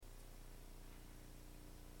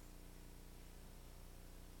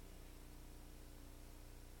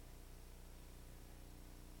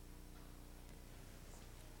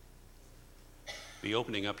Be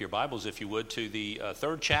opening up your Bibles, if you would, to the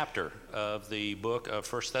third chapter of the book of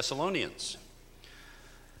 1 Thessalonians.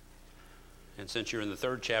 And since you're in the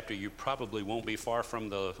third chapter, you probably won't be far from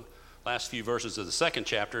the last few verses of the second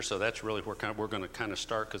chapter, so that's really where we're going to kind of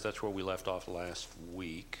start, because that's where we left off last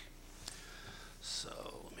week. So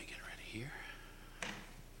let me get ready here.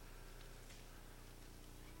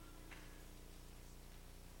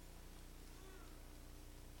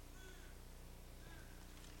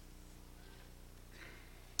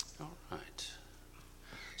 All right.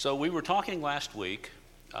 So we were talking last week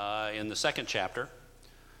in the second chapter,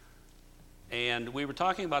 and we were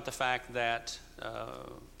talking about the fact that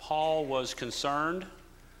Paul was concerned,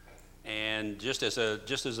 and just as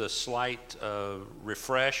a slight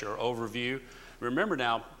refresh or overview, remember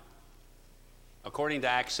now, according to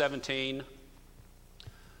Acts 17,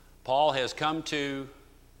 Paul has come to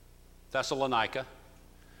Thessalonica.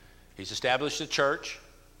 He's established a church.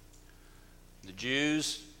 The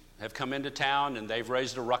Jews have come into town and they've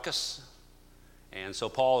raised a ruckus, and so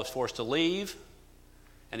Paul is forced to leave.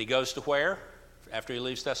 And he goes to where? After he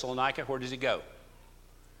leaves Thessalonica, where does he go?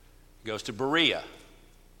 He goes to Berea.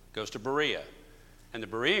 And the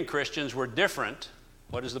Berean Christians were different.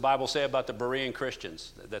 What does the Bible say about the Berean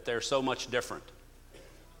Christians? That they're so much different.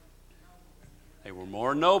 They were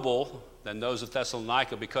more noble than those of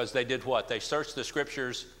Thessalonica because they did what? They searched the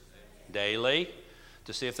Scriptures daily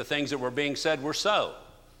to see if the things that were being said were so.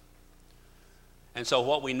 And so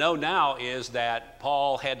what we know now is that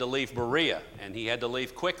Paul had to leave Berea, and he had to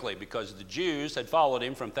leave quickly because the Jews had followed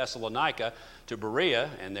him from Thessalonica to Berea,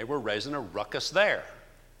 and they were raising a ruckus there.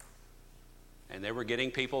 And they were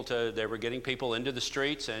getting people into the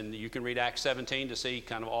streets, and you can read Acts 17 to see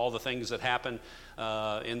kind of all the things that happened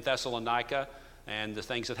in Thessalonica and the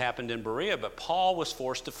things that happened in Berea. But Paul was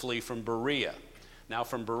forced to flee from Berea. Now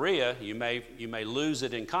from Berea, you may lose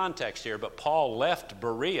it in context here, but Paul left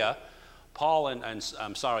Berea.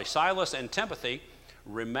 Silas and Timothy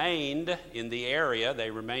remained in the area. They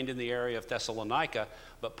remained in the area of Thessalonica.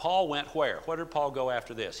 But Paul went where? Where did Paul go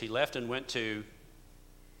after this? He left and went to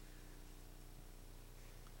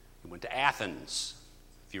Athens.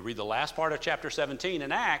 If you read the last part of chapter 17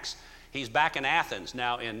 in Acts, he's back in Athens.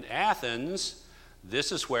 Now in Athens,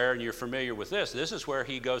 this is where, and you're familiar with this is where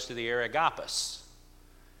he goes to the Areopagus.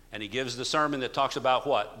 And he gives the sermon that talks about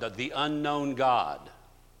what? The unknown God.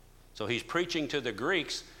 So he's preaching to the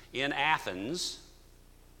Greeks in Athens,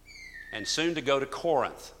 and soon to go to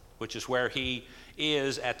Corinth, which is where he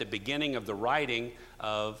is at the beginning of the writing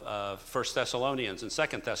of 1 Thessalonians and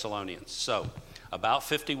 2 Thessalonians. So about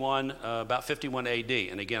 51 AD.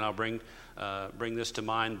 And again, I'll bring this to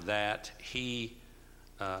mind that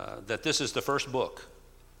that this is the first book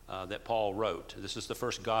that Paul wrote. This is the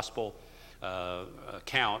first gospel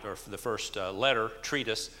account, or the first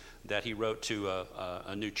treatise that he wrote to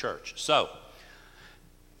a new church. So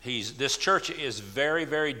this church is very,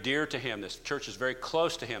 very dear to him. This church is very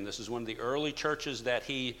close to him. This is one of the early churches that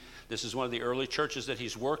he's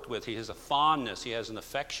worked with. He has a fondness, he has an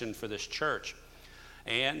affection for this church.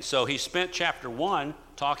 And so he spent chapter 1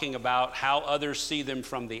 talking about how others see them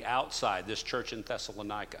from the outside, this church in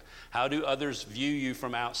Thessalonica. How do others view you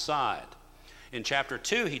from outside? In chapter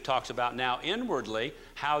 2, he talks about now inwardly,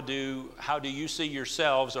 how do you see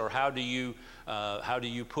yourselves, or how do you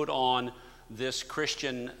put on this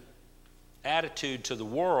Christian attitude to the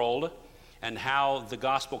world, and how the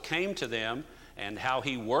gospel came to them, and how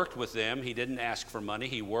he worked with them. He didn't ask for money.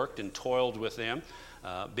 He worked and toiled with them,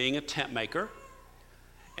 being a tent maker.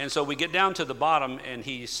 And so we get down to the bottom, and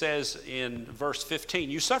he says in verse 15,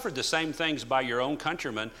 you suffered the same things by your own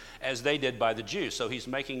countrymen as they did by the Jews. So he's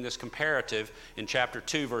making this comparative in chapter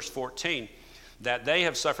 2, verse 14, that they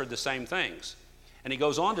have suffered the same things. And he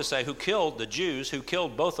goes on to say, the Jews who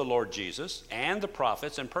killed both the Lord Jesus and the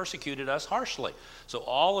prophets and persecuted us harshly. So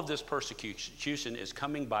all of this persecution is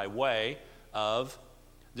coming by way of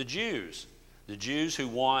the Jews who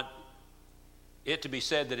want it to be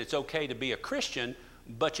said that it's okay to be a Christian,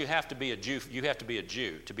 but you have to be a Jew. You have to be a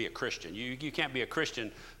Jew to be a Christian. You can't be a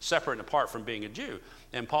Christian separate and apart from being a Jew.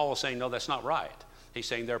 And Paul is saying, no, that's not right. He's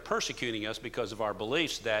saying they're persecuting us because of our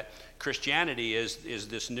beliefs that Christianity is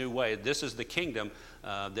this new way. This is the kingdom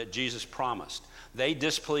that Jesus promised. They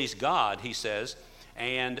displease God, he says,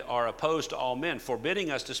 and are opposed to all men, forbidding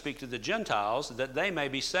us to speak to the Gentiles that they may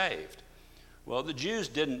be saved. Well, the Jews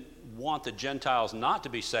didn't want the Gentiles not to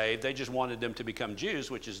be saved. They just wanted them to become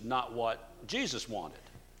Jews, which is not what Jesus wanted.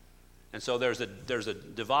 And so there's a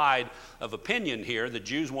divide of opinion here. The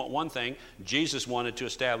Jews want one thing. Jesus wanted to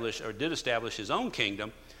establish his own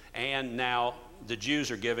kingdom. And now the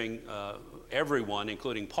Jews are giving everyone,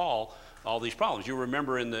 including Paul, all these problems. You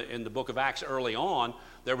remember in the book of Acts early on,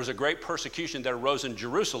 there was a great persecution that arose in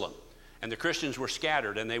Jerusalem, and the Christians were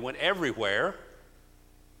scattered, and they went everywhere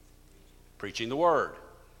preaching the word.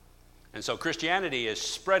 And so Christianity is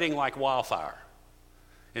spreading like wildfire.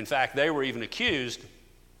 In fact, they were even accused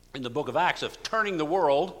in the book of Acts of turning the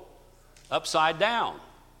world upside down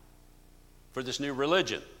for this new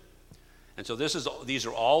religion. And so these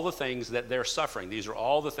are all the things that they're suffering. These are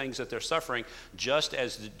all the things that they're suffering, just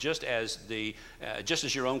as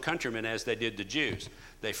your own countrymen, as they did the Jews.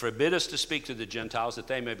 They forbid us to speak to the Gentiles that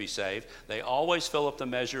they may be saved. They always fill up the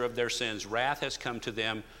measure of their sins. Wrath has come to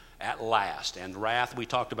them at last. And wrath, we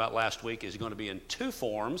talked about last week, is going to be in two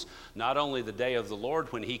forms. Not only the day of the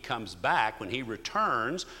Lord when he comes back, when he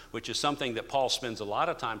returns, which is something that Paul spends a lot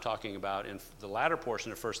of time talking about in the latter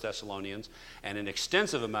portion of 1 Thessalonians, and an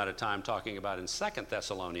extensive amount of time talking about in 2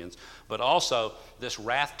 Thessalonians, but also this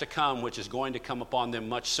wrath to come, which is going to come upon them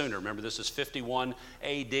much sooner. Remember, this is 51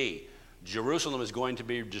 AD. Jerusalem is going to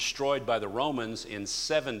be destroyed by the Romans in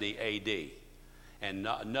 70 AD. And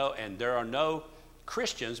there are no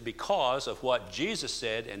Christians, because of what Jesus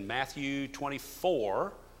said in Matthew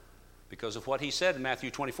 24, because of what he said in Matthew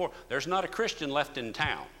 24, there's not a Christian left in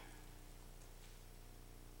town,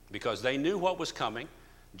 because they knew what was coming.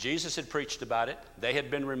 Jesus had preached about it. They had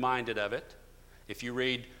been reminded of it. If you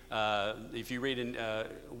read in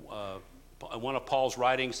one of Paul's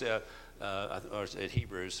writings, or at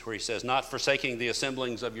Hebrews, where he says, "Not forsaking the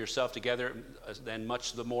assemblings of yourself together, and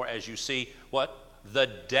much the more as you see," what? The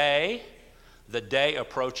day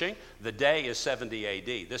approaching. The day is 70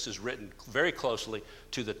 AD. This is written very closely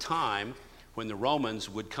to the time when the Romans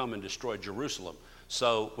would come and destroy Jerusalem.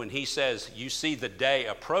 So when he says, you see the day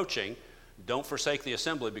approaching, don't forsake the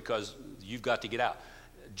assembly, because you've got to get out.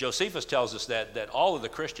 Josephus tells us that all of the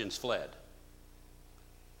Christians fled.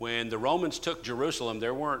 When the Romans took Jerusalem,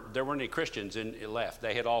 there weren't any Christians left.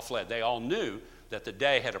 They had all fled. They all knew that the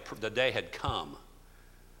day had come.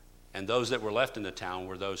 And those that were left in the town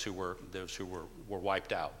were those who were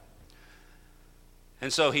wiped out.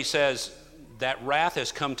 And so he says that wrath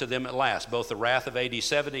has come to them at last, both the wrath of AD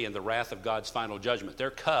 70 and the wrath of God's final judgment. Their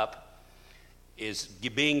cup is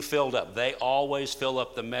being filled up. They always fill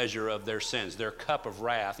up the measure of their sins. Their cup of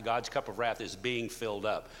wrath, God's cup of wrath, is being filled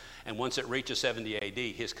up. And once it reaches 70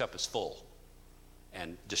 AD, his cup is full,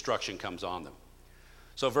 and destruction comes on them.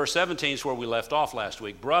 So verse 17 is where we left off last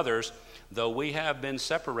week. Brothers, though we have been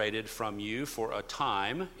separated from you for a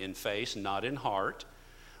time in face, not in heart,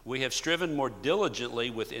 we have striven more diligently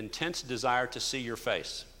with intense desire to see your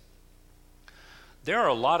face. There are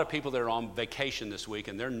a lot of people that are on vacation this week,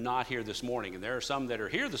 and they're not here this morning. And there are some that are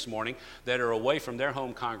here this morning that are away from their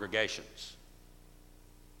home congregations.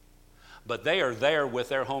 But they are there with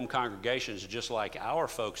their home congregations, just like our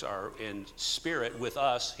folks are in spirit with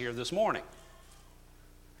us here this morning.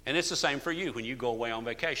 And it's the same for you when you go away on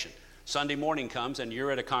vacation. Sunday morning comes and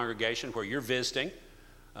you're at a congregation where you're visiting.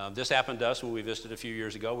 This happened to us when we visited a few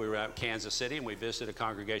years ago. We were at Kansas City and we visited a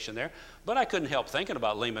congregation there. But I couldn't help thinking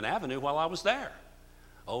about Lehman Avenue while I was there.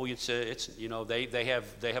 Oh, they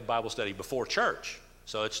have Bible study before church,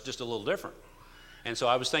 so it's just a little different. And so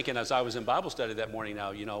I was thinking as I was in Bible study that morning,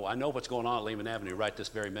 now, I know what's going on at Lehman Avenue right this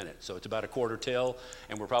very minute. So it's about 1:45,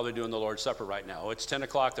 and we're probably doing the Lord's Supper right now. Oh, it's 10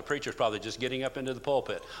 o'clock. The preacher's probably just getting up into the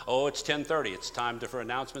pulpit. Oh, it's 10:30. It's time for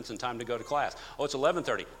announcements and time to go to class. Oh, it's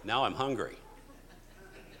 11:30. Now I'm hungry.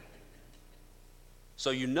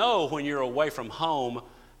 So when you're away from home,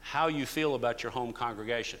 how you feel about your home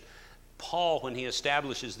congregation. Paul, when he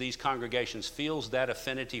establishes these congregations, feels that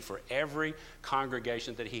affinity for every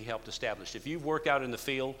congregation that he helped establish. If you've worked out in the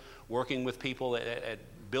field, working with people at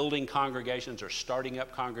building congregations or starting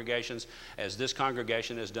up congregations, as this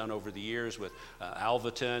congregation has done over the years with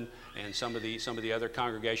Alvaton and some of the other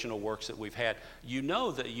congregational works that we've had, you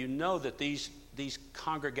know that these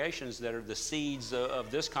congregations that are the seeds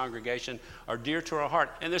of this congregation are dear to our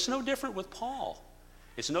heart. And it's no different with Paul.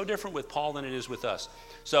 It's no different with Paul than it is with us.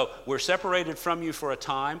 So we're separated from you for a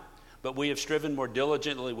time, but we have striven more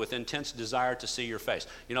diligently with intense desire to see your face.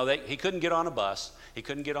 He couldn't get on a bus. He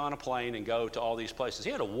couldn't get on a plane and go to all these places.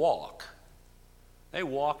 He had to walk. They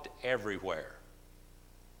walked everywhere.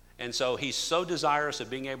 And so he's so desirous of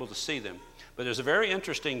being able to see them. But there's a very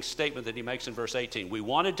interesting statement that he makes in verse 18. We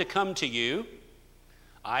wanted to come to you.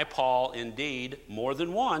 I, Paul, indeed, more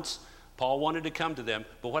than once, Paul wanted to come to them.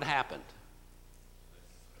 But what happened?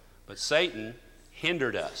 But Satan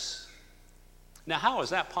hindered us. Now, how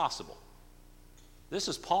is that possible? This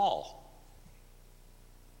is Paul.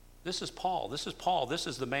 This is Paul. This is Paul. This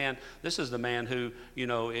is the man. This is the man who,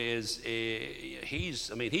 he's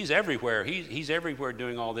everywhere. He's everywhere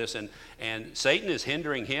doing all this, and Satan is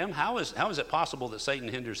hindering him. How is it possible that Satan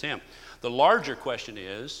hinders him? The larger question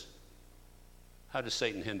is, how does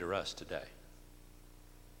Satan hinder us today?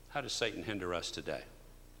 How does Satan hinder us today?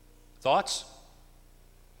 Thoughts?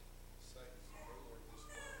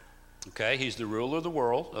 Okay, he's the ruler of the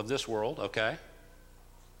world, of this world. Okay.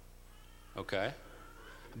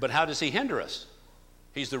 But how does he hinder us?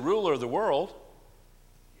 He's the ruler of the world.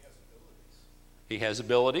 He has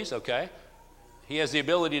abilities, okay. He has the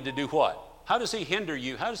ability to do what? How does he hinder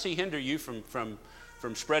you? How does he hinder you from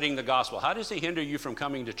spreading the gospel? How does he hinder you from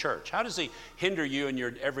coming to church? How does he hinder you in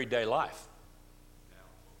your everyday life?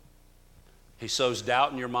 He sows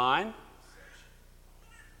doubt in your mind,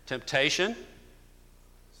 temptation.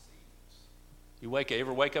 You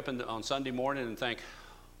ever wake up on Sunday morning and think,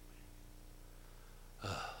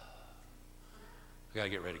 I got to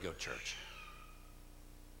get ready to go to church.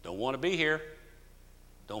 Don't want to be here.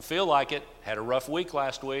 Don't feel like it. Had a rough week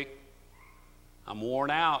last week. I'm worn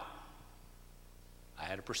out. I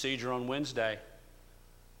had a procedure on Wednesday.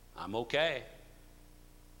 I'm okay.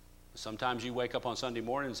 Sometimes you wake up on Sunday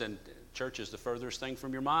mornings and church is the furthest thing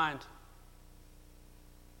from your mind.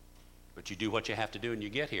 But you do what you have to do and you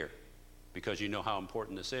get here because you know how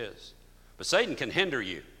important this is. But Satan can hinder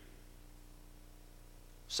you.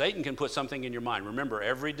 Satan can put something in your mind. Remember,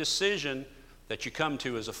 every decision that you come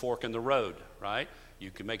to is a fork in the road, right? You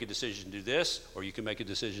can make a decision to do this, or you can make a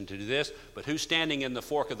decision to do this, but who's standing in the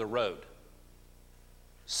fork of the road?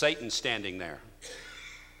 Satan's standing there.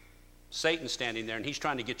 Satan's standing there, and he's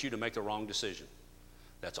trying to get you to make the wrong decision.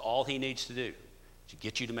 That's all he needs to do, to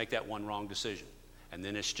get you to make that one wrong decision. And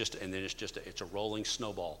then it's a rolling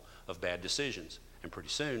snowball of bad decisions. And pretty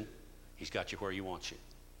soon, he's got you where he wants you.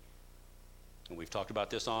 And we've talked about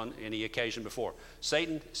this on any occasion before.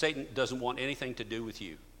 Satan doesn't want anything to do with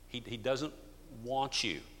you. He doesn't want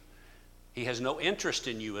you. He has no interest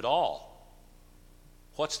in you at all.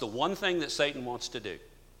 What's the one thing that Satan wants to do?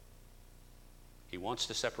 He wants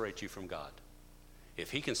to separate you from God.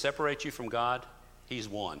 If he can separate you from God, he's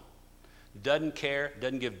won. Doesn't care,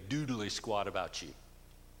 doesn't give doodly squat about you.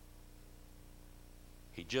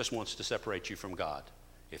 He just wants to separate you from God.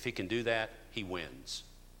 If he can do that, he wins.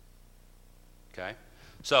 Okay?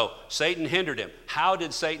 So Satan hindered him. How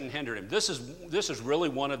did Satan hinder him? This is really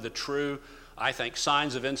one of the true, I think,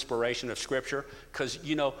 signs of inspiration of Scripture, because,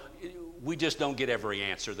 we just don't get every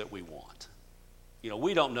answer that we want.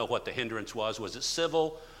 We don't know what the hindrance was. Was it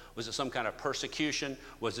civil? Was it some kind of persecution?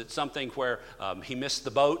 Was it something where he missed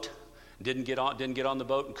the boat, didn't get on the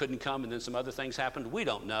boat and couldn't come, and then some other things happened? We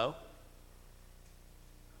don't know.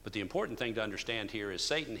 But the important thing to understand here is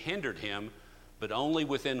Satan hindered him, but only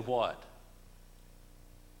within what?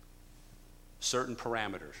 Certain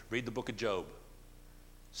parameters. Read the book of Job.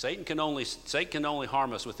 Satan can only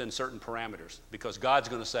harm us within certain parameters, because God's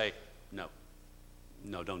going to say,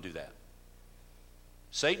 no, don't do that.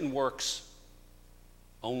 Satan works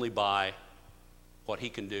only by what he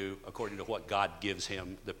can do according to what God gives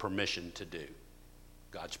him the permission to do.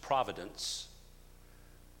 God's providence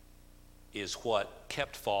is what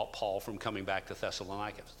kept Paul from coming back to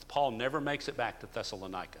Thessalonica. Paul never makes it back to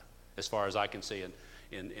Thessalonica, as far as I can see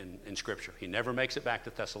in Scripture. He never makes it back to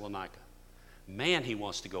Thessalonica. Man, he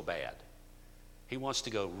wants to go bad. He wants to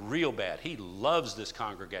go real bad. He loves this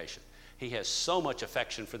congregation. He has so much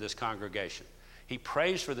affection for this congregation. He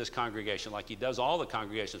prays for this congregation like he does all the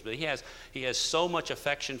congregations, but he has so much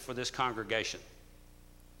affection for this congregation.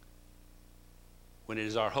 When it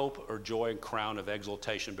is our hope or joy and crown of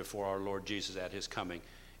exaltation before our Lord Jesus at his coming,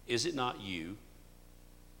 is it not you?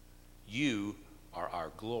 You are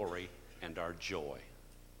our glory and our joy.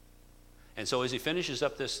 And so as he finishes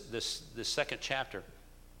up this second chapter,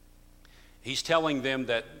 he's telling them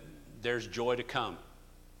that there's joy to come.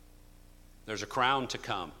 There's a crown to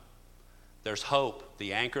come. There's hope,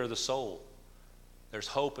 the anchor of the soul. There's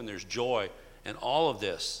hope and there's joy. And all of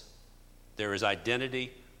this, there is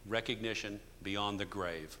identity, recognition beyond the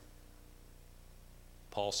grave.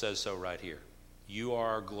 Paul says so right here. You are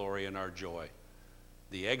our glory and our joy.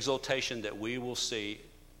 The exaltation that we will see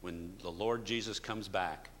when the Lord Jesus comes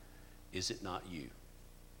back, is it not you?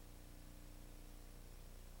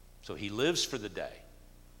 So he lives for the day.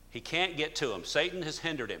 He can't get to him. Satan has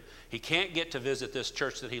hindered him. He can't get to visit this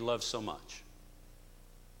church that he loves so much.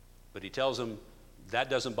 But he tells him, that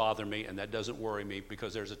doesn't bother me and that doesn't worry me,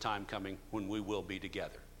 because there's a time coming when we will be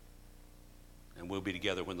together. And we'll be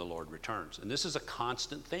together when the Lord returns. And this is a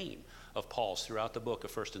constant theme of Paul's throughout the book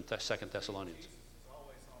of 1st and 2nd Thessalonians. Jesus is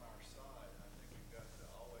always on our side. I think we've got to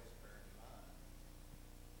always bear in mind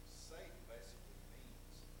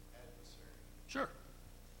Sure.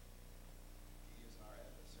 He is our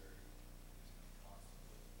adversary. He's going to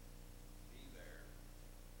constantly be there.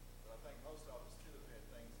 But I think most of us, too, have had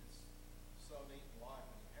things that's so neat in life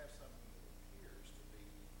when you have something that appears to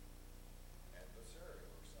be adversarial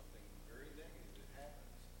or something very negative that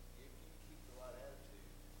happens. If you keep the right attitude,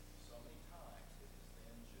 so many times it has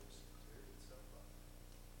then just cleared itself up.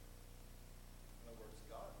 In other words,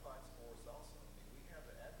 God fights for us also. I mean, we have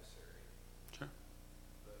the adversary, Sure.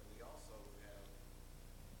 but we also have,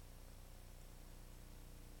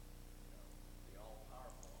 the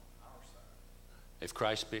all-powerful on our side. If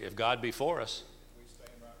God be for us, If we stay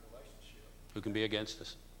in right relationship, who can be against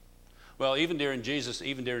us? Well, even during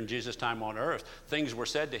Jesus' time on earth, things were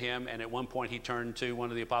said to him, and at one point he turned to one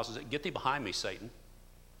of the apostles and said, "Get thee behind me, Satan."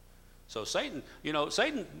 So Satan,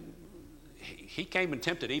 he came and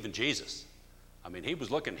tempted even Jesus. I mean, he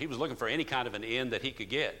was looking for any kind of an end that he could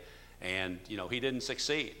get, and he didn't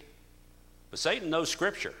succeed. But Satan knows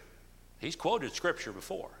Scripture. He's quoted Scripture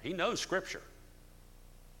before. He knows Scripture.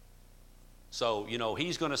 So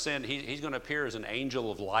he's going to appear as an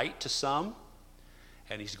angel of light to some,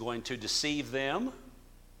 and he's going to deceive them,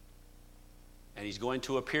 and he's going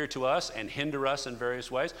to appear to us and hinder us in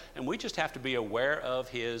various ways, and we just have to be aware of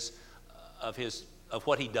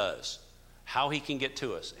what he does, how he can get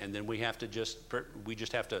to us, and then we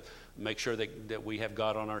just have to make sure that we have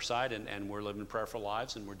God on our side, and we're living prayerful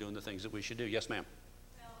lives, and we're doing the things that we should do. Yes, ma'am.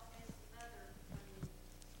 Well, as a mother,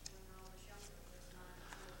 when I was younger, was my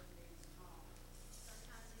children being small.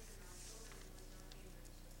 Sometimes even our children was our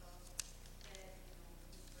hindrance because that,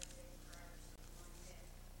 his birthday prayer or something like that.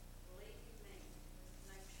 Believe you me,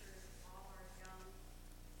 make sure all our young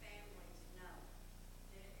families know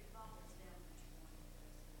that it's always them that you want to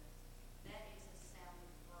bless us. That is a sound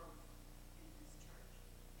of growth in this church.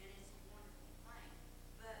 And it's a wonderful thing.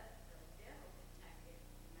 But the devil can take it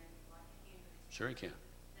and make it like a hindrance. Sure he can.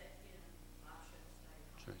 That, I should stay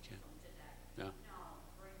home Sure you can. from today. Yeah. No,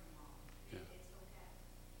 bring them on. Yeah. It's okay.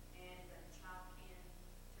 And the child can,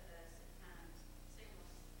 to us at times, seem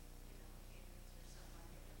like, hindrance or something like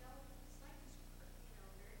that. But no, Satan's,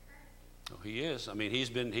 very crafty. Oh, he is. I mean, he's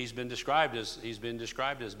been described as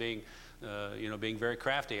being, being very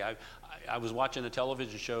crafty. I was watching a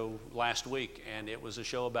television show last week, and it was a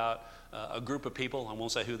show about a group of people. I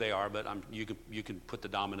won't say who they are, but you can put the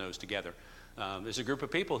dominoes together. There's a group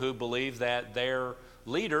of people who believe that their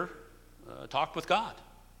leader talked with God,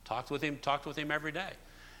 talked with him every day.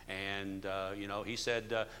 And, he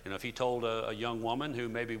said, if he told a young woman who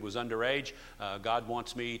maybe was underage, God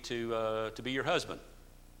wants me to be your husband,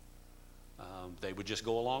 they would just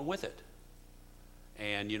go along with it.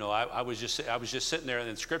 And I was just sitting there, and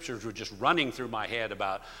the scriptures were just running through my head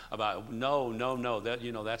about no, that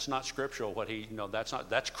that's not scriptural.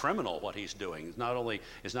 That's criminal what he's doing. It's not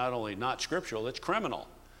only not scriptural, it's criminal.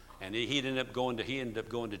 And he ended up going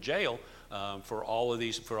to jail for all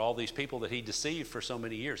these people that he deceived for so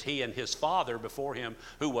many years. He and his father before him,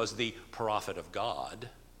 who was the prophet of God.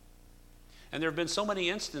 And there have been so many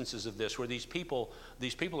instances of this where these people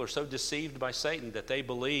are so deceived by Satan that they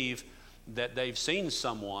believe that they've seen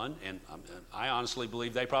someone, and I honestly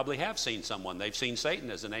believe they probably have seen someone. They've seen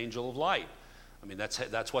Satan as an angel of light. I mean,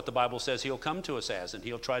 that's what the Bible says he'll come to us as, and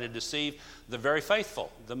he'll try to deceive the very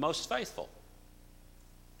faithful, the most faithful.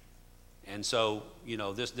 And so,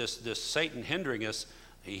 this Satan hindering us,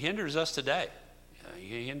 he hinders us today.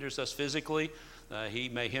 He hinders us physically. He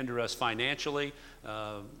may hinder us financially.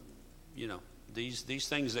 These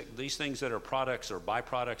things that are products or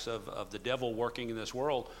byproducts of the devil working in this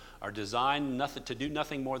world are designed to do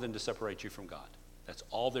nothing more than to separate you from God. That's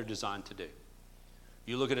all they're designed to do.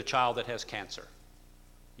 You look at a child that has cancer.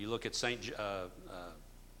 You look at the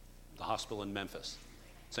hospital in Memphis,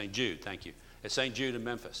 St. Jude. Thank you. At St. Jude in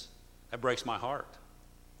Memphis, that breaks my heart.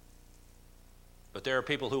 But there are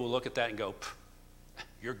people who will look at that and go,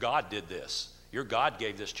 "Your God did this. Your God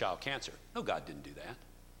gave this child cancer." No, God didn't do that.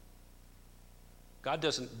 God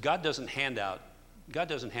doesn't hand out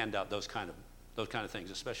those kind of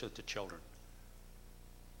things, especially to children.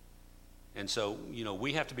 And so,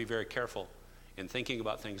 we have to be very careful in thinking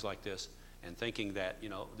about things like this and thinking that,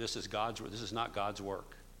 this is not God's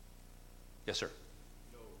work. Yes, sir.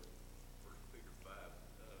 First Peter 5,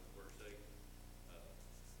 verse 8, he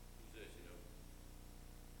says,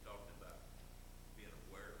 talking about being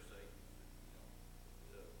aware of Satan,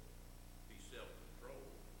 be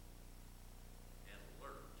self-controlled and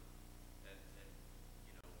alert. And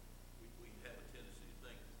we have a tendency to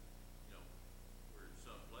think, we're in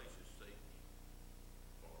some places Satan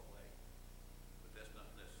is far away, but that's not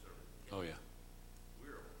necessarily the case. Oh, yeah.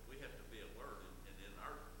 We have to be alert, and in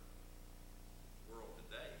our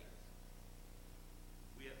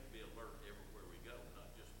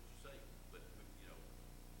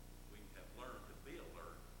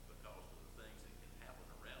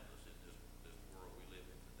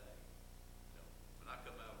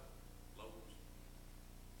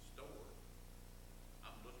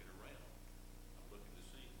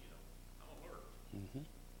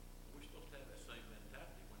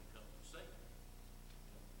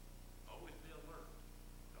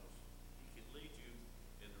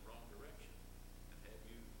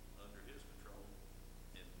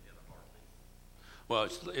Well,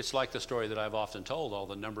 it's like the story that I've often told. All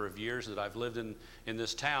the number of years that I've lived in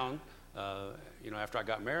this town, after I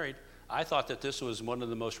got married, I thought that this was one of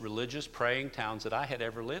the most religious, praying towns that I had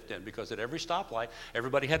ever lived in, because at every stoplight,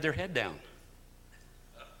 everybody had their head down.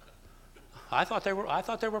 I thought they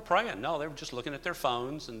were praying. No, they were just looking at their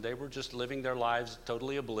phones, and they were just living their lives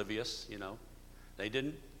totally oblivious. They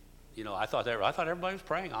didn't. I thought everybody was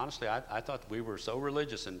praying. Honestly, I thought we were so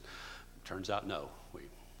religious, and turns out no,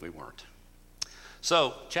 we weren't.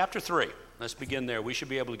 So, chapter 3. Let's begin there. We should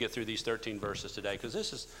be able to get through these 13 verses today, because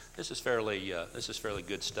this is fairly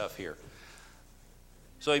good stuff here.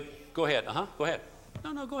 So, go ahead. Go ahead.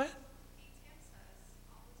 No, go ahead. He tempts us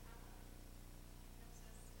all the time. He tempts us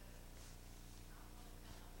to not want to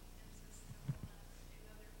come. He tempts us to want to do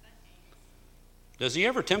other things. Does he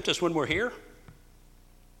ever tempt us when we're here?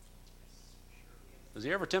 Does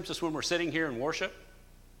he ever tempt us when we're sitting here in worship?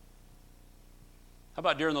 How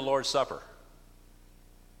about during the Lord's Supper?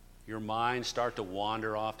 Your mind start to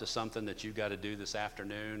wander off to something that you've got to do this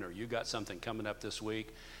afternoon, or you got something coming up this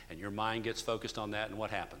week, and your mind gets focused on that, and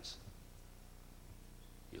what happens?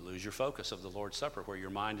 You lose your focus of the Lord's Supper, where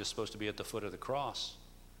your mind is supposed to be at the foot of the cross.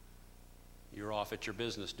 You're off at your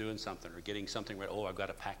business doing something or getting something ready. Oh, I've got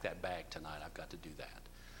to pack that bag tonight. I've got to do that.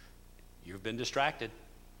 You've been distracted.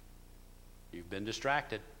 You've been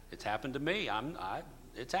distracted. It's happened to me.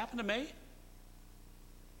 It's happened to me.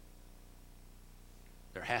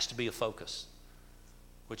 There has to be a focus,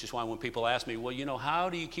 which is why when people ask me, well, how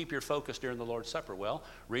do you keep your focus during the Lord's Supper? Well,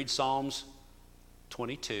 read Psalms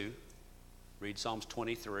 22, read Psalms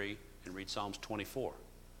 23, and read Psalms 24.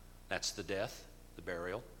 That's the death, the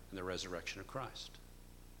burial, and the resurrection of Christ.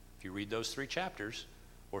 If you read those 3 chapters,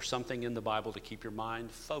 or something in the Bible to keep your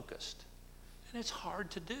mind focused, and it's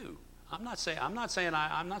hard to do. I'm not saying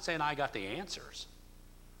I got the answers.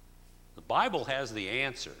 The Bible has the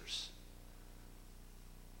answers.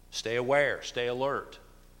 Stay aware, stay alert.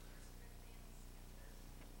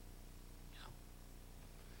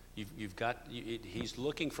 He's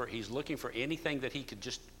looking for anything that he could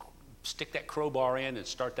just stick that crowbar in and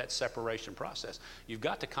start that separation process. You've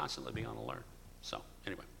got to constantly be on alert. So,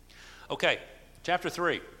 anyway. Okay, chapter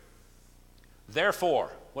 3.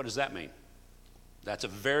 Therefore, what does that mean? That's a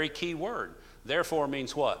very key word. Therefore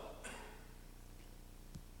means what?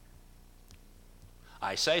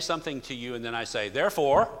 I say something to you, and then I say,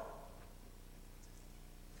 therefore,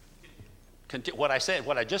 what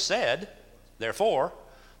I just said, therefore,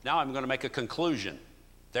 now I'm going to make a conclusion.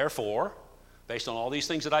 Therefore, based on all these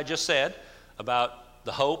things that I just said about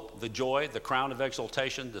the hope, the joy, the crown of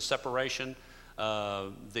exaltation, the separation,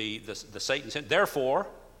 the Satan's sin. Therefore,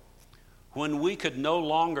 when we could no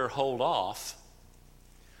longer hold off,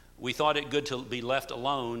 we thought it good to be left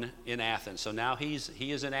alone in Athens. So now he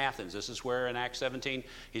is in Athens. This is where in Acts 17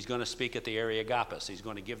 he's going to speak at the Areopagus. He's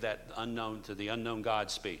going to give that the unknown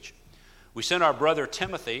God speech. We sent our brother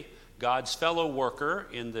Timothy, God's fellow worker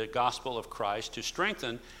in the gospel of Christ, to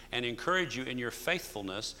strengthen and encourage you in your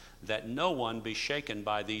faithfulness, that no one be shaken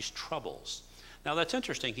by these troubles. Now that's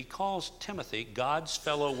interesting. He calls Timothy God's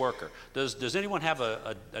fellow worker. Does anyone have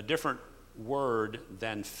a different word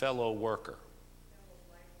than fellow worker?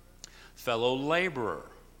 Fellow laborer.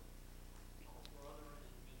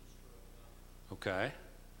 Okay. I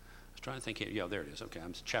was trying to think. Yeah, there it is. Okay,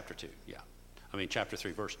 I'm chapter 2. Yeah. Chapter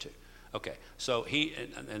 3, verse 2. Okay. So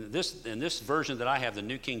in this version that I have, the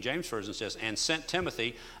New King James Version says, and sent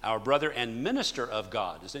Timothy, our brother and minister of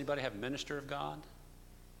God. Does anybody have minister of God?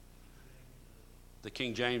 The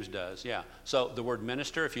King James does, yeah. So the word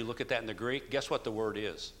minister, if you look at that in the Greek, guess what the word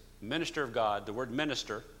is? Minister of God, the word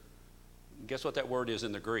minister, guess what that word is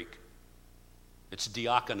in the Greek? It's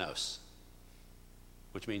diakonos,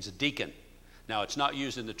 which means a deacon. Now, it's not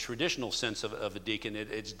used in the traditional sense of a deacon.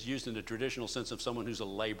 It's used in the traditional sense of someone who's a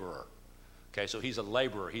laborer. Okay, so he's a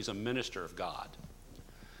laborer. He's a minister of God.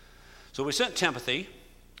 So we sent Timothy,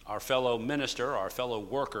 our fellow minister, our fellow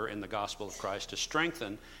worker in the gospel of Christ, to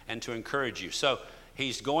strengthen and to encourage you. So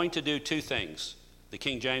he's going to do 2 things.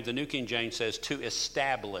 The New King James says to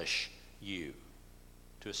establish you.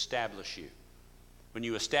 To establish you. When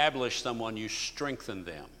you establish someone, you strengthen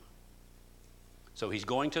them. So he's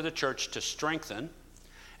going to the church to strengthen,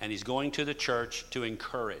 and he's going to the church to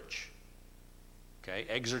encourage. Okay,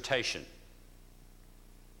 exhortation.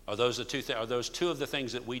 Are those 2 of the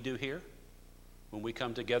things that we do here when we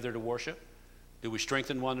come together to worship? Do we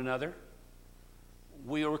strengthen one another?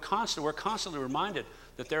 We're constantly reminded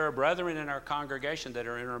that there are brethren in our congregation that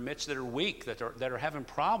are in our midst that are weak, that are having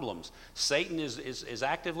problems. Satan is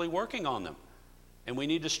actively working on them. And we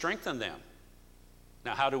need to strengthen them.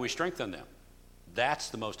 Now, how do we strengthen them? That's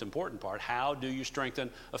the most important part. How do you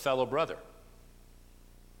strengthen a fellow brother?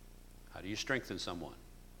 How do you strengthen someone?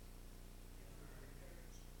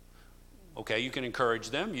 Okay, you can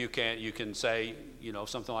encourage them. You can say,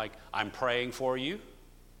 something like, I'm praying for you.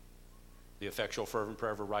 The effectual fervent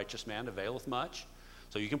prayer of a righteous man availeth much.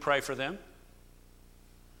 So you can pray for them.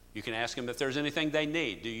 You can ask them if there's anything they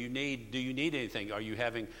need. Do you need anything? Are you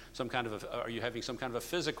having some kind of a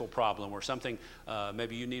physical problem or something?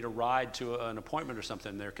 Maybe you need a ride to an appointment or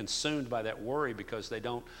something. They're consumed by that worry because they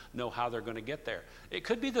don't know how they're going to get there. It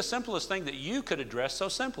could be the simplest thing that you could address so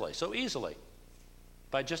simply, so easily,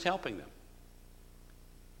 by just helping them.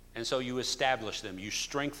 And so you establish them, you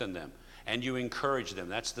strengthen them, and you encourage them.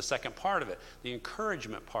 That's the second part of it, the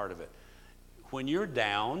encouragement part of it. When you're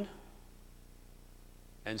down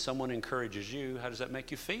and someone encourages you, how does that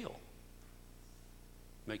make you feel?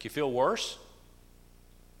 Make you feel worse?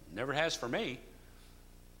 Never has for me.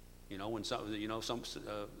 When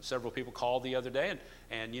several people called the other day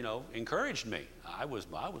and encouraged me. I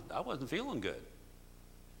wasn't feeling good.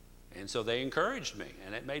 And so they encouraged me,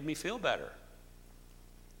 and it made me feel better.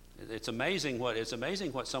 It's amazing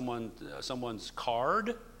what someone's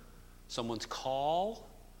card, someone's call,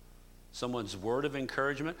 someone's word of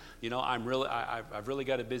encouragement. I've really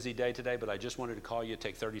got a busy day today, but I just wanted to call you,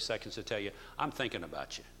 take 30 seconds to tell you, I'm thinking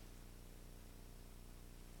about you.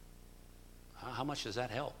 How much does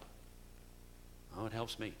that help? Oh, it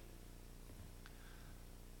helps me.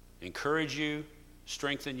 Encourage you,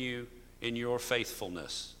 strengthen you in your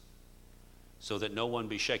faithfulness so that no one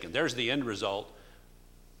be shaken. There's the end result.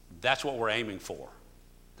 That's what we're aiming for.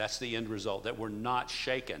 That's the end result, that we're not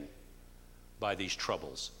shaken by these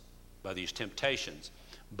troubles, by these temptations,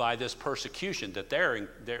 by this persecution that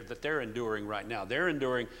they're enduring right now. They're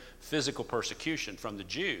enduring physical persecution from the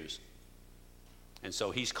Jews. And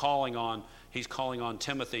so he's calling on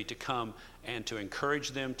Timothy to come and to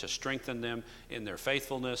encourage them, to strengthen them in their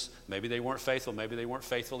faithfulness. Maybe they weren't faithful. Maybe they weren't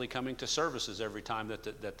faithfully coming to services every time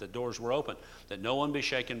that the doors were open. That no one be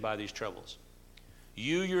shaken by these troubles.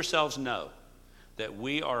 You yourselves know that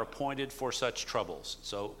we are appointed for such troubles.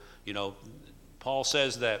 So, Paul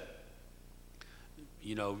says that,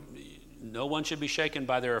 no one should be shaken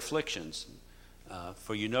by their afflictions.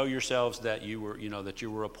 For you know yourselves that you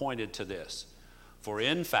were appointed to this. For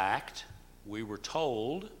in fact, we were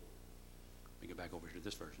told, let me get back over here to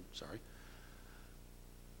this version, sorry.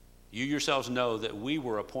 You yourselves know that we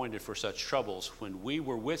were appointed for such troubles. When we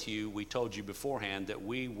were with you, we told you beforehand that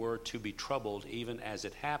we were to be troubled even as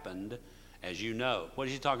it happened, as you know. What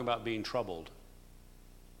is he talking about being troubled?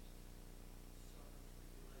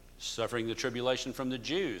 Suffering the tribulation from the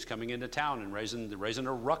Jews coming into town and raising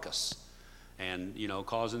a ruckus and,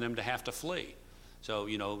 causing them to have to flee. So,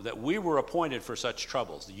 that we were appointed for such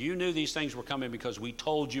troubles. You knew these things were coming because we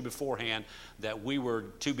told you beforehand that we were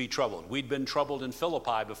to be troubled. We'd been troubled in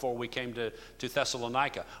Philippi before we came to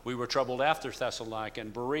Thessalonica. We were troubled after Thessalonica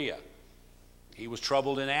and Berea. He was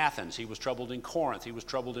troubled in Athens. He was troubled in Corinth. He was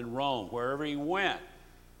troubled in Rome. Wherever he went,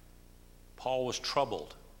 Paul was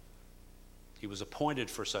troubled. He was appointed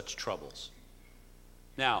for such troubles.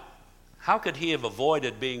 Now, how could he have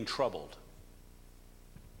avoided being troubled?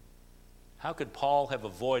 How could Paul have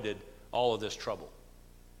avoided all of this trouble?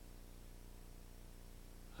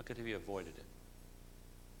 How could he have avoided it?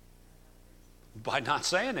 By not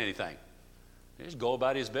saying anything. He just go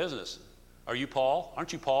about his business. Are you Paul?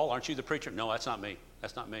 Aren't you Paul? Aren't you the preacher? No, that's not me.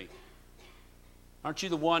 That's not me. Aren't you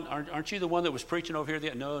the one that was preaching over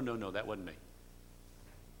here? No, that wasn't me.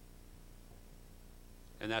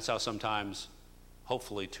 And that's how sometimes,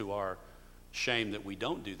 hopefully to our shame that we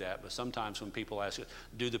don't do that, but sometimes when people ask us,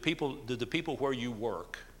 do the people where you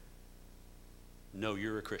work know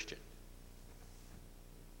you're a Christian?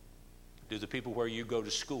 Do the people where you go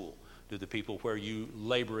to school, do the people where you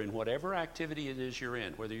labor in whatever activity it is you're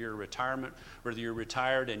in, whether you're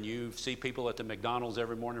retired and you see people at the McDonald's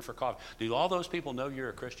every morning for coffee, do all those people know you're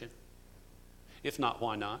a Christian? If not,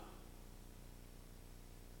 why not?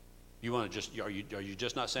 Are you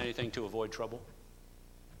just not saying anything to avoid trouble?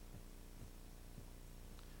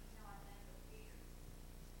 I think of Peter,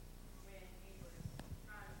 when he was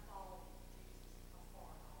trying to follow Jesus afar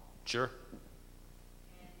off. Sure.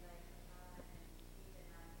 And they tried, and he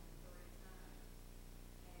denied him 3 times.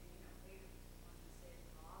 And, Peter, when he said,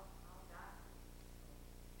 well, I'll die for you.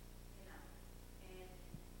 And I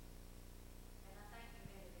think he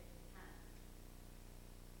meant it at the time.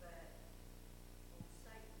 But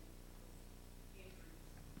Satan was hindering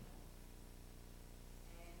him.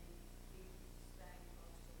 And he was staying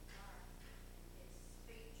close to the fire. And his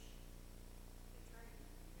speech betrayed him.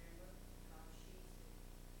 Remember? Because she said,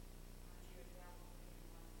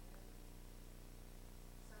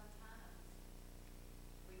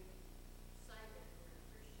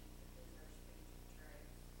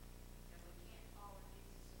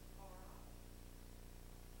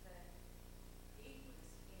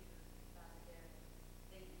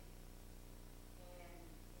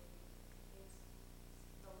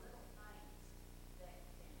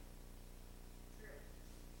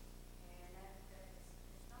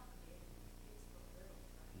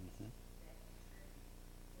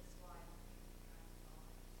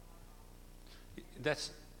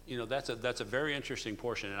 that's a very interesting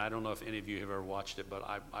portion, and I don't know if any of you have ever watched it, but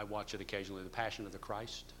I watch it occasionally. The Passion of the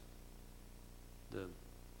Christ, the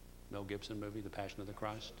Mel Gibson movie, The Passion of the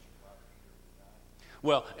Christ.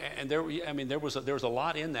 Well, and there was a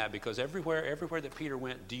lot in that, because everywhere that Peter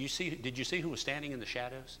went, did you see who was standing in the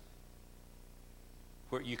shadows?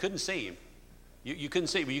 Where you couldn't see him. You couldn't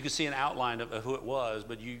see, but you could see an outline of who it was,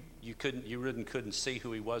 but you couldn't see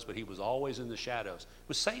who he was, but he was always in the shadows. It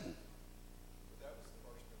was Satan. But that was the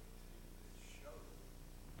first movie, too, that showed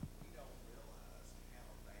we don't realize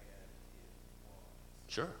how bad it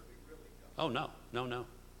was. Sure. We really don't. Oh, no.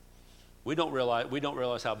 We don't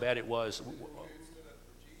realize how bad it was. When you stood up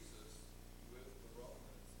for Jesus with the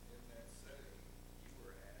Romans in that setting, you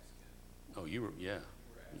were asking. Oh,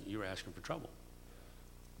 you were asking for trouble.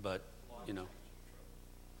 But,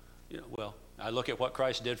 well, I look at what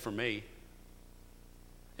Christ did for me.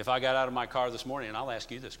 If I got out of my car this morning, and I'll ask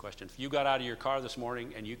you this question. If you got out of your car this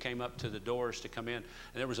morning and you came up to the doors to come in, and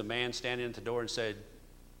there was a man standing at the door and said,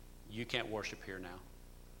 "You can't worship here now.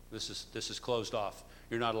 This is closed off.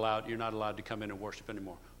 You're not allowed to come in and worship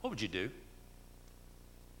anymore." What would you do?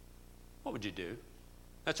 What would you do?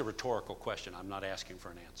 That's a rhetorical question. I'm not asking for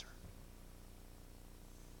an answer.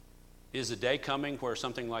 Is the day coming where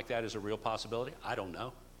something like that is a real possibility? I don't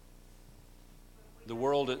know. The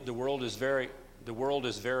world is very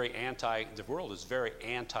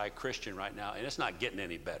anti-Christian right now, and it's not getting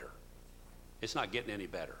any better. It's not getting any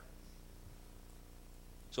better.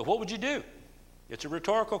 So what would you do? It's a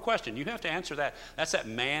rhetorical question. You have to answer that. That's that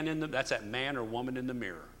man or woman in the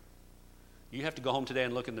mirror. You have to go home today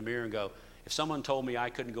and look in the mirror and go, if someone told me I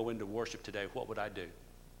couldn't go into worship today, what would I do?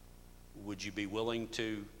 Would you be willing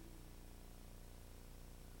to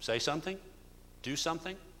say something? Do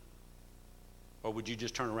something? Or would you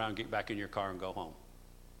just turn around, get back in your car, and go home?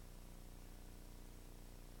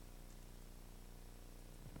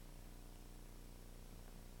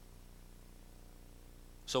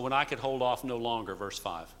 So when I could hold off no longer, verse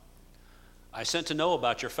 5. I sent to know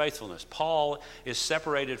about your faithfulness. Paul is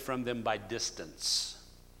separated from them by distance.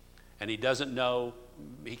 And he doesn't know,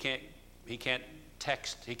 he can't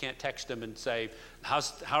text them and say,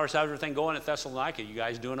 how's everything going at Thessalonica? You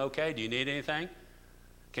guys doing okay? Do you need anything?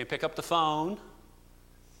 Can't pick up the phone.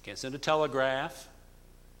 Can't send a telegraph.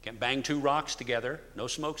 Can't bang two rocks together. No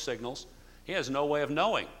smoke signals. He has no way of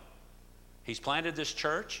knowing. He's planted this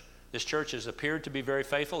church. This church has appeared to be very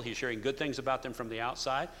faithful. He's hearing good things about them from the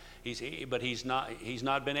outside. But he's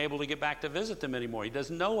not been able to get back to visit them anymore. He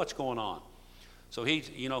doesn't know what's going on. So he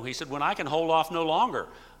said, when I can hold off no longer,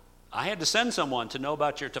 I had to send someone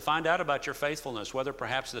to find out about your faithfulness, whether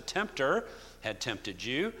perhaps the tempter had tempted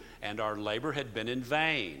you and our labor had been in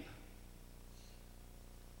vain.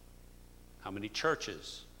 How many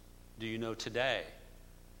churches do you know today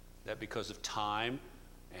that because of time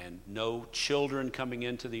and no children coming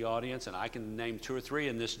into the audience, and I can name 2 or 3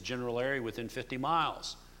 in this general area within 50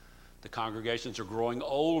 miles, the congregations are growing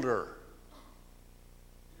older.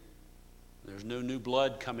 There's no new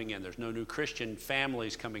blood coming in. There's no new Christian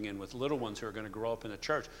families coming in with little ones who are going to grow up in the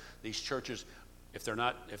church. These churches, if they're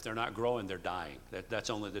not growing, they're dying. That's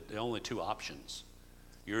only the only 2 options.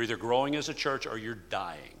 You're either growing as a church or you're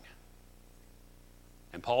dying.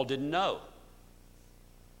 And Paul didn't know.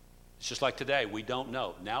 It's just like today, we don't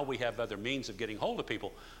know. Now we have other means of getting hold of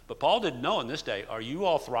people. But Paul didn't know in this day. Are you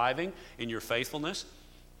all thriving in your faithfulness?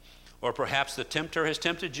 Or perhaps the tempter has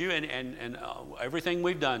tempted you and everything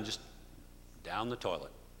we've done just down the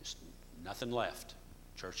toilet. Just nothing left.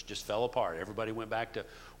 Church just fell apart. Everybody went back to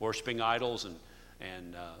worshiping idols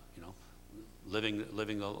and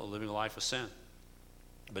living a life of sin.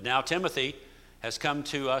 But now Timothy has come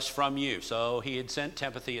to us from you. So he had sent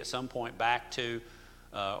Timothy at some point back to,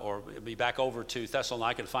 or be back over to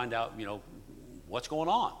Thessalonica to find out, what's going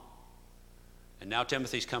on. And now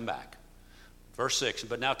Timothy's come back. Verse 6,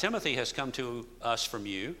 but now Timothy has come to us from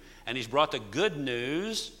you, and he's brought the good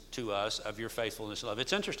news to us of your faithfulness and love.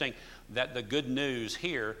 It's interesting that the good news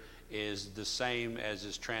here is the same as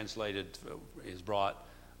is translated, is brought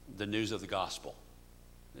the news of the gospel.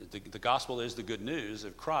 The gospel is the good news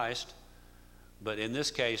of Christ, but in this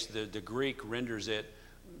case, the Greek renders it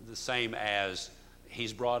the same as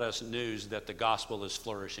he's brought us news that the gospel is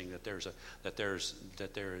flourishing, that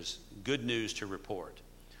there's good news to report.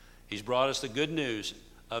 He's brought us the good news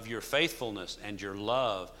of your faithfulness and your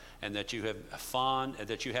love, and that you have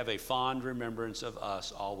a fond remembrance of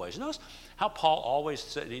us always. Notice how Paul always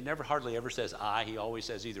said, he never hardly ever says I, he always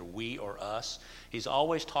says either we or us. He's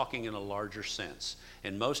always talking in a larger sense.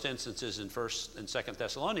 In most instances in 1st and 2nd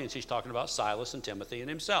Thessalonians, he's talking about Silas and Timothy and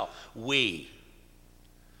himself. We.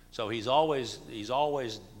 So he's always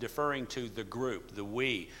deferring to the group, the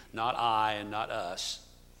we, not I and not us.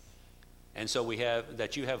 And so we have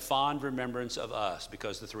that you have fond remembrance of us,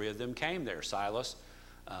 because the three of them came there, Silas,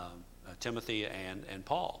 Timothy, and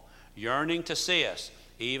Paul, yearning to see us,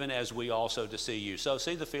 even as we also to see you. So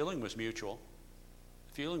see, the feeling was mutual.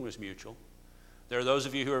 The feeling was mutual. There are those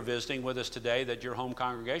of you who are visiting with us today that your home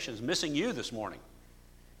congregation is missing you this morning.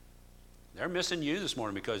 They're missing you this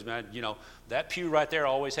morning because, man, you know, that pew right there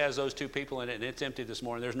always has those two people in it, and it's empty this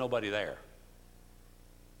morning. There's nobody there.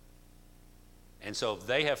 And so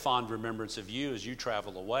they have fond remembrance of you as you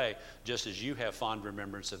travel away, just as you have fond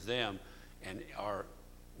remembrance of them and are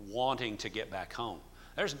wanting to get back home.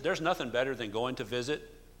 There's nothing better than going to visit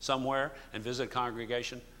somewhere and visit a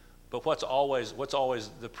congregation. But what's always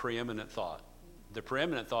the preeminent thought? The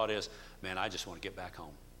preeminent thought is, man, I just want to get back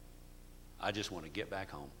home. I just want to get back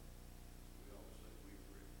home. We always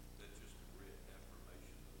say that's just a great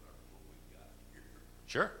affirmation of what we've got here.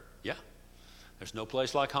 Sure, yeah. There's no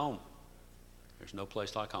place like home. There's no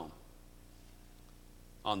place like home.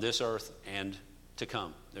 On this earth and to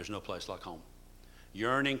come, there's no place like home.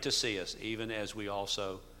 Yearning to see us, even as we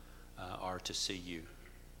also are to see you.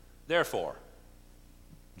 Therefore,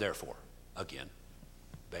 again,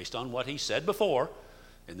 based on what he said before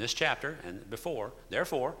in this chapter and before,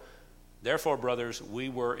 therefore, brothers, we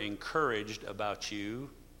were encouraged about you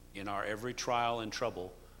in our every trial and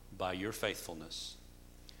trouble by your faithfulness.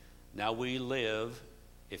 Now we live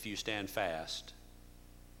if you stand fast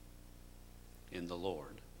in the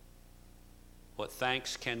Lord. What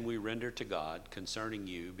thanks can we render to God concerning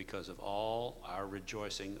you because of all our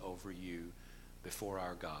rejoicing over you before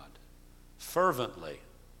our God? Fervently,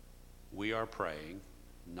 we are praying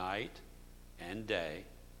night and day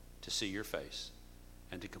to see your face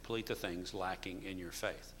and to complete the things lacking in your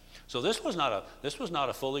faith. So this was not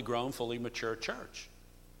a fully grown, fully mature church.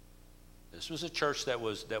 This was a church that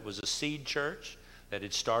was a seed church that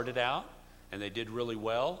had started out, and they did really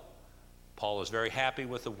well. Paul is very happy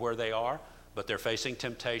with where they are, but they're facing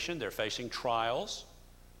temptation, they're facing trials,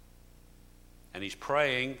 and he's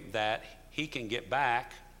praying that he can get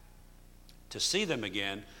back to see them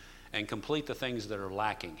again and complete the things that are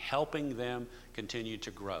lacking, helping them continue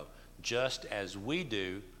to grow, just as we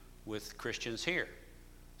do with Christians here.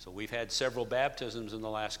 So we've had several baptisms in the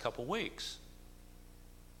last couple weeks.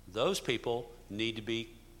 Those people need to be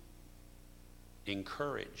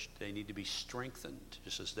encouraged. They need to be strengthened,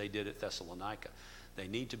 just as they did at Thessalonica. They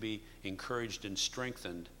need to be encouraged and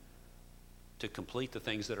strengthened to complete the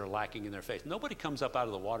things that are lacking in their faith. Nobody comes up out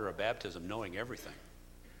of the water of baptism knowing everything.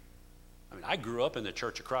 I mean, I grew up in the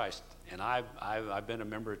Church of Christ, and I've been a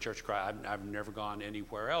member of the Church of Christ. I've never gone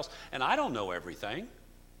anywhere else, and I don't know everything.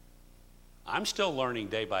 I'm still learning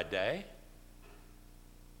day by day.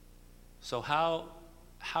 So how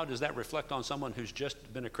does that reflect on someone who's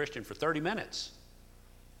just been a Christian for 30 minutes?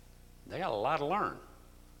 They got a lot to learn.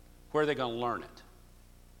 Where are they going to learn it?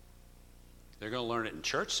 They're going to learn it in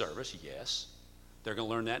church service, yes. They're going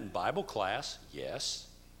to learn that in Bible class, yes.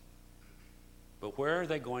 But where are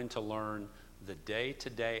they going to learn the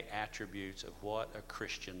day-to-day attributes of what a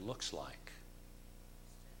Christian looks like?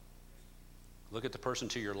 Look at the person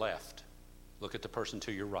to your left. Look at the person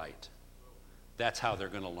to your right. That's how they're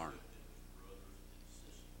going to learn.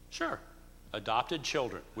 Sure. Adopted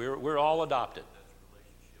children. We're all adopted.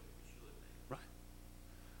 Right.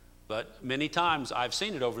 But many times I've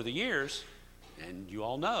seen it over the years, and you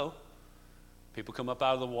all know, people come up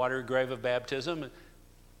out of the watery grave of baptism, and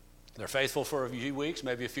they're faithful for a few weeks,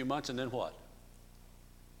 maybe a few months, and then what?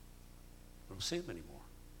 We don't see them anymore.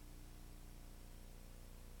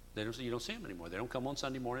 You don't see them anymore. They don't come on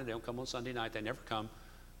Sunday morning. They don't come on Sunday night. They never come.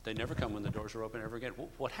 They never come when the doors are open ever again.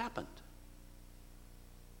 What happened?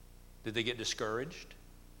 Did they get discouraged?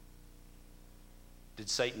 Did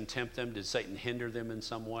Satan tempt them? Did Satan hinder them in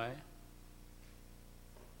some way?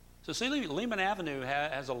 So see, Lehman Avenue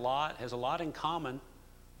has a lot in common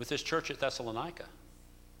with this church at Thessalonica.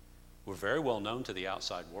 We're very well known to the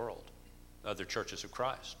outside world, other churches of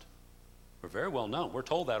Christ. We're very well known. We're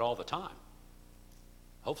told that all the time.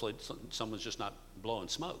 Hopefully someone's just not blowing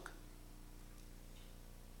smoke.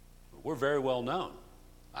 But we're very well known.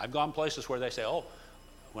 I've gone places where they say, oh,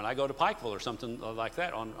 when I go to Pikeville or something like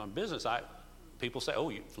that on business, people say,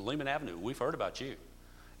 oh, from Lehman Avenue, we've heard about you.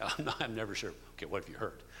 I'm never sure. Okay, what have you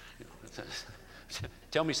heard? You know,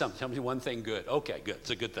 tell me something. Tell me one thing good. Okay, good. It's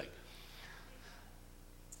a good thing.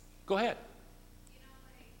 Go ahead. You know,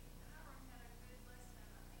 Howard had a good lesson.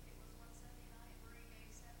 I think it was one Sunday night where he gave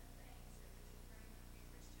 7 things that we should bring up to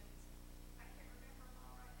be Christians. I can't remember them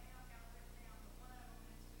all right now. I've got it written down, but one of them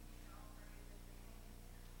is we need to all pray that they hang in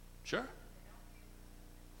there. Sure. They don't give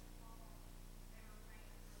up.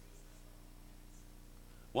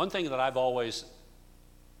 One thing that I've always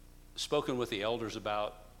spoken with the elders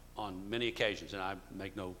about on many occasions, and I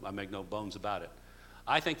make no bones about it,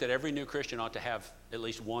 I think that every new Christian ought to have at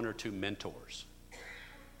least one or two mentors,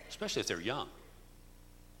 especially if they're young.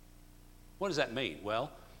 What does that mean?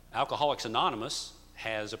 Well, Alcoholics Anonymous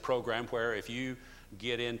has a program where if you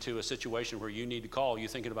get into a situation where you need to call, you're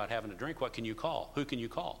thinking about having a drink, what can you call? Who can you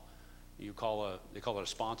call? You call they call it a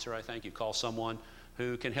sponsor, I think. You call someone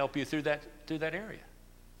who can help you through that area.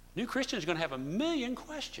 New Christians are going to have a million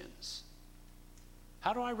questions.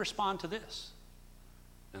 How do I respond to this?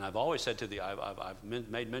 And I've always said I've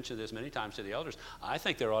made mention of this many times to the elders, I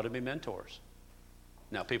think there ought to be mentors.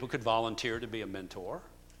 Now, people could volunteer to be a mentor,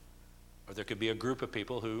 or there could be a group of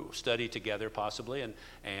people who study together possibly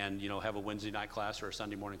and have a Wednesday night class or a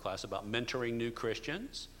Sunday morning class about mentoring new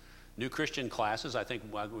Christians. New Christian classes, I think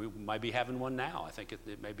we might be having one now. I think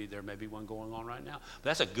there may be one going on right now. But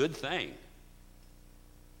that's a good thing,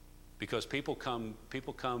 because people come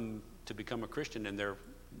to become a Christian and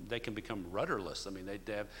they can become rudderless. I mean,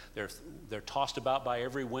 they're tossed about by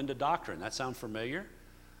every wind of doctrine. That sound familiar?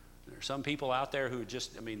 There are some people out there who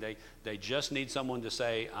they just need someone to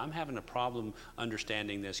say, I'm having a problem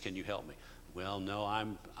understanding this. Can you help me? Well, no,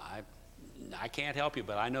 I can't help you,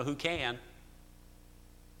 but I know who can.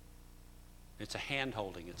 It's a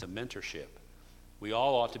hand-holding. It's a mentorship. We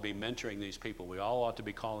all ought to be mentoring these people. We all ought to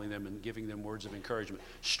be calling them and giving them words of encouragement,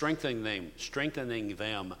 strengthening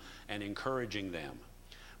them, and encouraging them.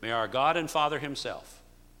 May our God and Father himself.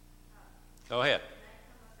 Go ahead.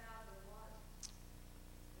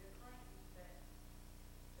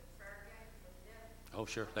 Oh,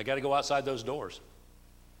 sure. They got to go outside those doors.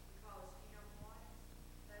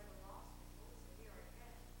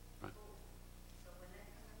 Right.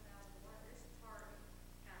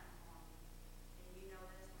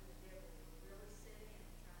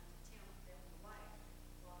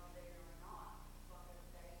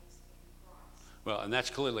 Well, and that's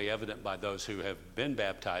clearly evident by those who have been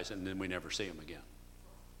baptized and then we never see them again.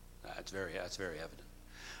 That's very evident.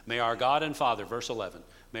 May our God and Father, verse 11,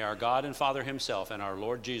 may our God and Father himself and our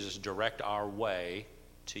Lord Jesus direct our way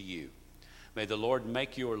to you. May the Lord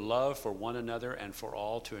make your love for one another and for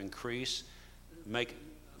all to increase, make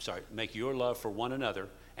your love for one another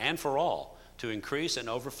and for all to increase and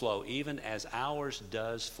overflow, even as ours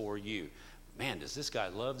does for you. Man, does this guy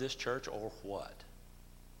love this church or what?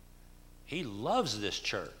 He loves this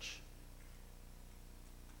church.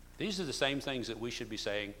 These are the same things that we should be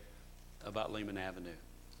saying about Lehman Avenue.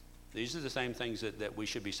 These are the same things that we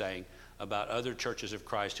should be saying about other churches of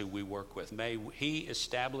Christ who we work with. May he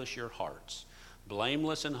establish your hearts,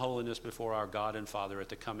 blameless in holiness before our God and Father at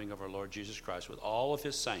the coming of our Lord Jesus Christ with all of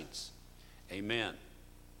his saints. Amen.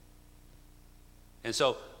 And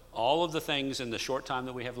so all of the things in the short time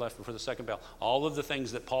that we have left before the second bell, all of the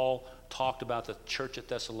things that Paul talked about the church at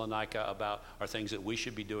Thessalonica about are things that we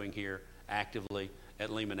should be doing here actively at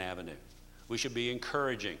Lehman Avenue. We should be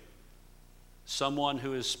encouraging someone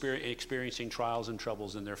who is experiencing trials and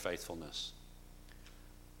troubles in their faithfulness.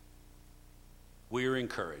 We are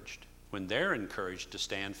encouraged when they're encouraged to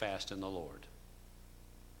stand fast in the Lord.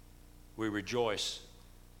 We rejoice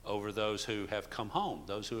over those who have come home,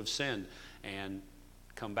 those who have sinned and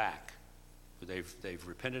come back. They've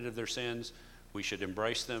repented of their sins. We should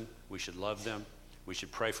embrace them. We should love them. We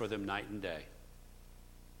should pray for them night and day.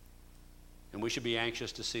 And we should be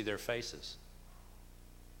anxious to see their faces.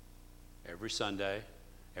 Every Sunday,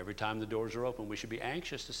 every time the doors are open, we should be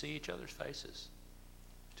anxious to see each other's faces,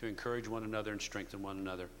 to encourage one another and strengthen one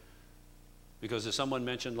another. Because as someone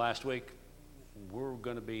mentioned last week, we're all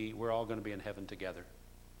going to be in heaven together.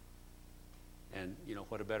 And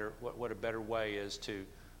what a better way is to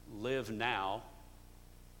live now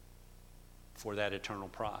for that eternal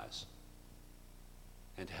prize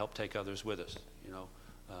and to help take others with us.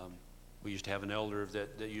 We used to have an elder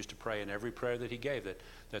that used to pray in every prayer that he gave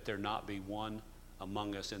that there not be one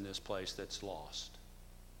among us in this place that's lost.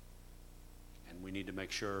 And we need to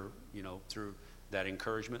make sure, through that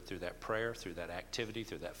encouragement, through that prayer, through that activity,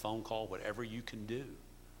 through that phone call, whatever you can do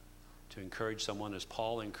to encourage someone as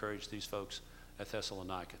Paul encouraged these folks at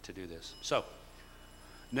Thessalonica to do this. So,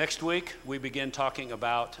 next week we begin talking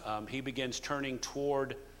about, he begins turning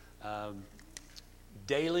toward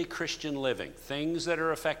daily Christian living, things that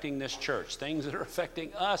are affecting this church, things that are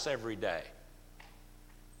affecting us every day.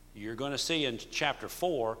 You're going to see in chapter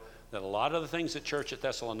 4 that a lot of the things that church at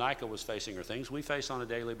Thessalonica was facing are things we face on a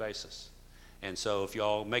daily basis. And so if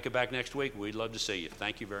y'all make it back next week, we'd love to see you.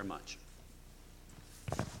 Thank you very much.